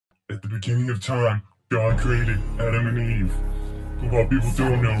At the beginning of time, God created Adam and Eve. But what people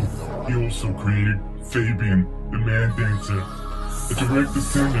don't know, he also created Fabian the Mandancer. A direct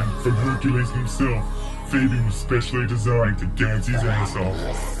descendant from Hercules himself, Fabian was specially designed to dance his ass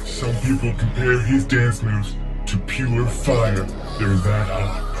off. Some people compare his dance moves to pure fire. They're that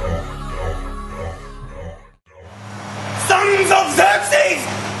hot. Sons of Xerxes,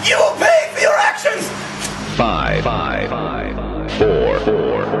 you will pay for your actions! 5, 4,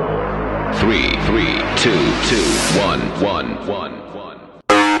 3, 2, 1.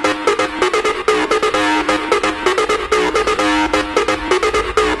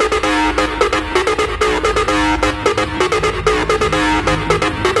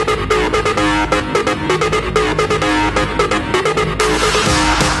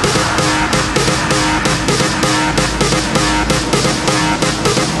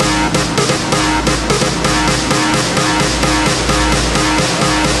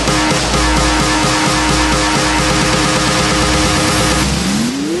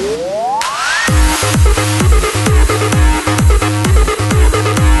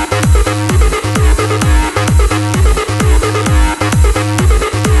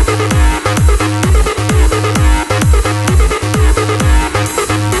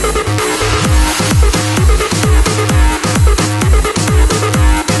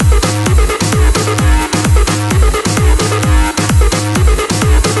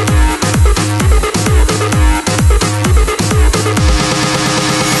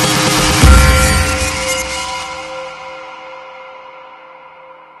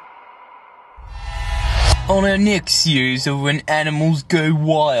 On our next series of When Animals Go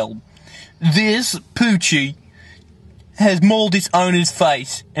Wild, this Poochie has mauled its owner's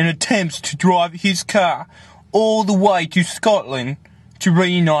face and attempts to drive his car all the way to Scotland to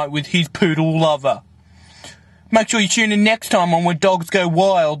reunite with his poodle lover. Make sure you tune in next time on When Dogs Go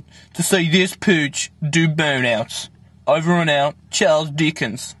Wild to see this Pooch do burnouts. Over and out, Charles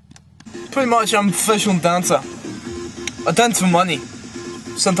Dickens. Pretty much, I'm a professional dancer. I dance for money,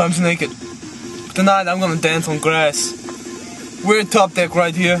 sometimes naked. Tonight I'm gonna dance on grass. We're at Top Deck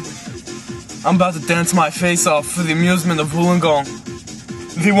right here. I'm about to dance my face off for the amusement of Wollongong.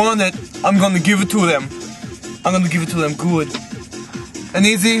 If they want it, I'm gonna give it to them. I'm gonna give it to them good. And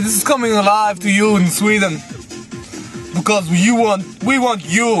easy, this is coming alive to you in Sweden. Because we want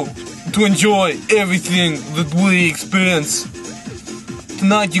you to enjoy everything that we experience.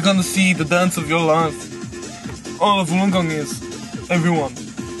 Tonight you're gonna see the dance of your life. All of Wollongong is. Everyone.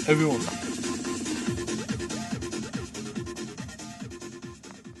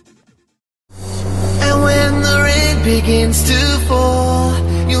 Begins to fall,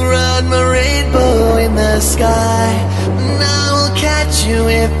 you ride my rainbow in the sky, and I will catch you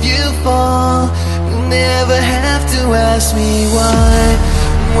if you fall. You never have to ask me why.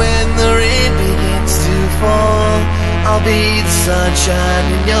 When the rain begins to fall, I'll be the sunshine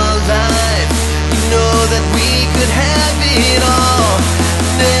in your life. You know that we could have it all,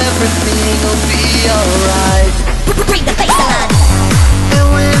 and everything will be alright. Bring the bass alive. And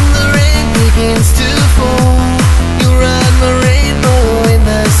when the rain begins to fall, you ride my rainbow in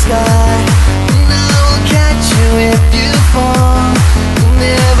the sky, and I will catch you if you fall. You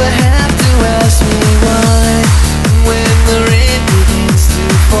never have to ask me why. And when the rain begins to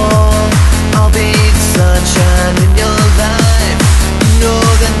fall, I'll be the sunshine in your life. You know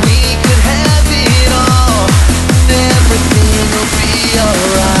that we could have it all, and everything will be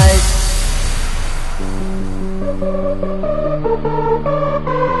alright.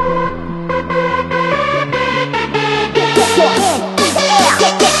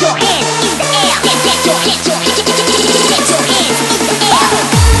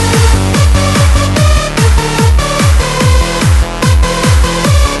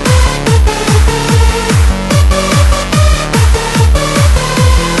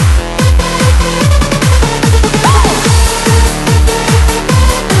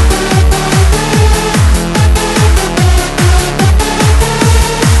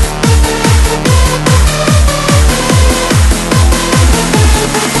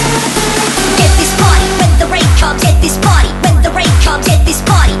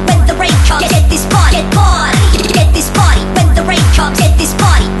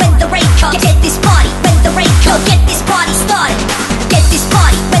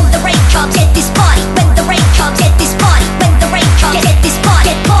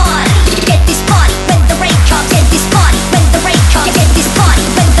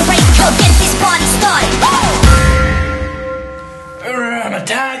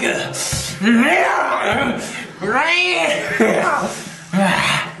 Tiger!